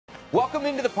Welcome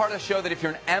into the part of the show that if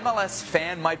you're an MLS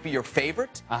fan, might be your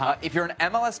favorite. If you're an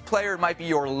MLS player, it might be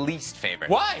your least favorite.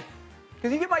 Why?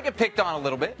 Because you might get picked on a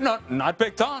little bit. No, not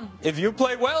picked on. If you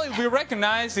played well, you'll be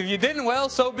recognized. If you didn't well,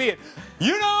 so be it.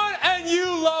 You know it, and you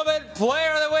love it.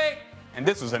 Player of the week. And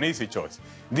this was an easy choice.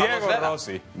 Diego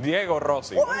Rossi. Diego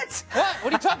Rossi. What? What? What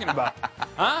are you talking about?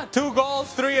 2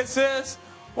 goals, 3 assists.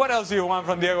 What else do you want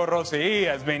from Diego Rossi? He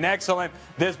has been excellent.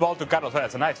 This ball to Carlos Vela.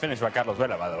 It's a nice finish by Carlos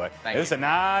Vela, by the way. It's a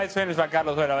nice finish by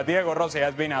Carlos Vela. But Diego Rossi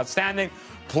has been outstanding.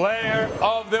 Player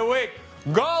of the week.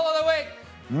 Goal of the week.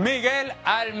 Miguel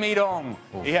Almiron.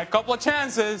 He had a couple of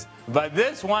chances, but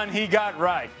this one he got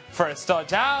right. First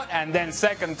touch out, and then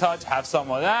second touch, have some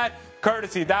of that.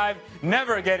 Courtesy dive,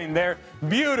 never getting there.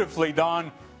 Beautifully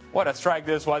done. What a strike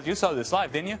this was. You saw this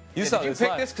live, didn't you? Did you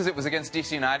pick this because it was against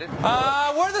DC United?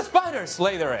 Where the spiders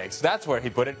lay their eggs. That's where he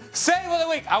put it. Save of the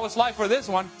week. I was live for this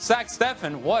one. Zach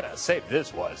Steffen. What a save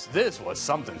this was. This was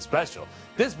something special.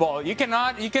 This ball, you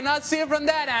cannot see it from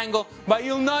that angle, but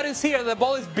you'll notice here the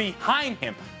ball is behind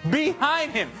him.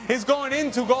 Behind him. He's going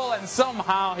into goal, and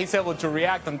somehow he's able to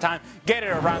react on time, get it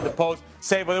around the post.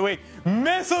 Save of the week.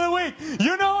 Miss of the week.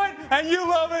 You know it, and you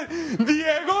love it.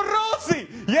 Diego Rossi.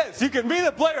 Yes, you can be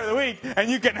the player of the week, and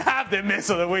you can have the miss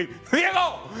of the week.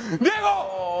 Diego! Diego!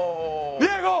 Oh.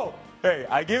 Diego! Hey,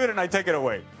 I give it and I take it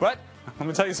away. But I'm going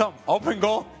to tell you something. Open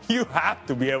goal, you have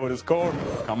to be able to score.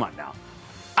 Come on now.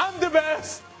 I'm the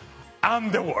best. I'm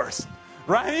the worst.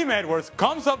 Raheem Edwards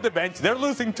comes off the bench. They're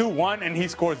losing 2-1, and he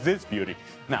scores this beauty.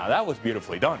 Now, that was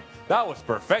beautifully done. That was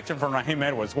perfection from Raheem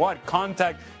Edwards. What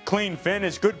contact, clean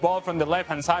finish, good ball from the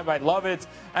left-hand side by Lovitz.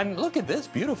 And look at this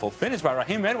beautiful finish by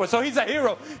Raheem Edwards. So he's a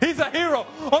hero. He's a hero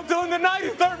until in the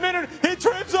 93rd minute, he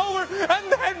trips over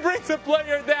and then brings the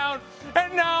player down.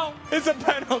 And now it's a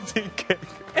penalty kick.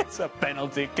 It's a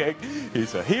penalty kick.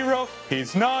 He's a hero.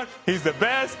 He's not. He's the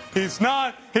best. He's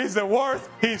not. He's the worst.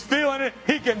 He's feeling it.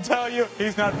 He can tell you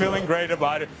he's not feeling great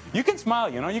about it. You can smile,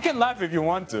 you know. You can laugh if you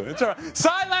want to. It's all right.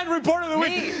 Sideline report of the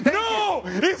week. No,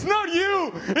 it's not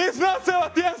you. It's not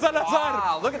Sebastián Salazar.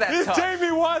 Wow, look at that It's touch.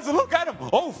 Jamie Watson. Look at him.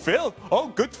 Oh, Phil. Oh,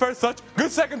 good first touch.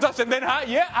 Good second touch. And then,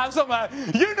 have some.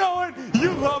 You know it.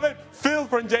 You love it. Phil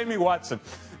from Jamie Watson.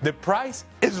 The price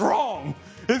is wrong.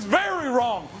 It's very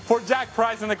wrong for Jack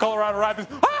Price and the Colorado Rapids.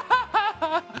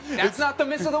 That's not the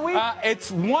miss of the week? It's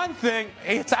one thing.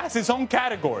 It has its own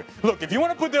category. Look, if you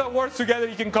want to put the awards together,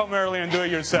 you can come early and do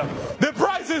it yourself. The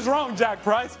price is wrong, Jack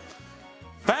Price.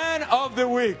 Fan of the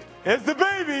week. It's the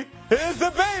baby. It's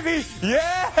the baby.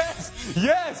 Yes.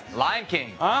 Yes. Lion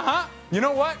King. You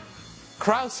know what?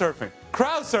 Crowd surfing.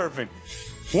 Crowd surfing.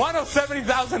 One of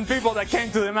 70,000 people that came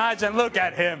to the match, and look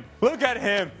at him. Look at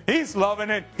him. He's loving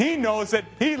it. He knows it.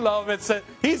 He loves it.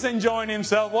 He's enjoying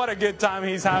himself. What a good time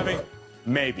he's having.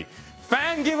 Maybe.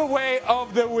 Fan giveaway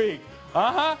of the week.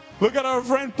 Look at our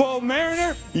friend Paul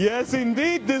Mariner. Yes,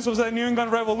 indeed. This was a New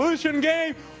England Revolution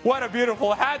game. What a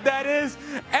beautiful hat that is.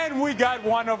 And we got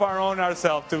one of our own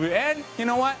ourselves too. And you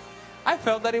know what? I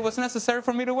felt that it was necessary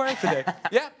for me to wear it today.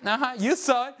 Yeah, you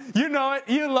saw it. You know it.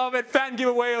 You love it. Fan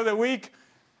giveaway of the week.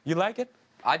 You like it?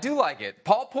 I do like it.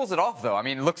 Paul pulls it off, though. I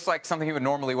mean, it looks like something he would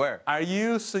normally wear. Are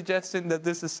you suggesting that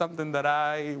this is something that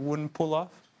I wouldn't pull off?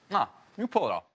 Nah, you pull it off.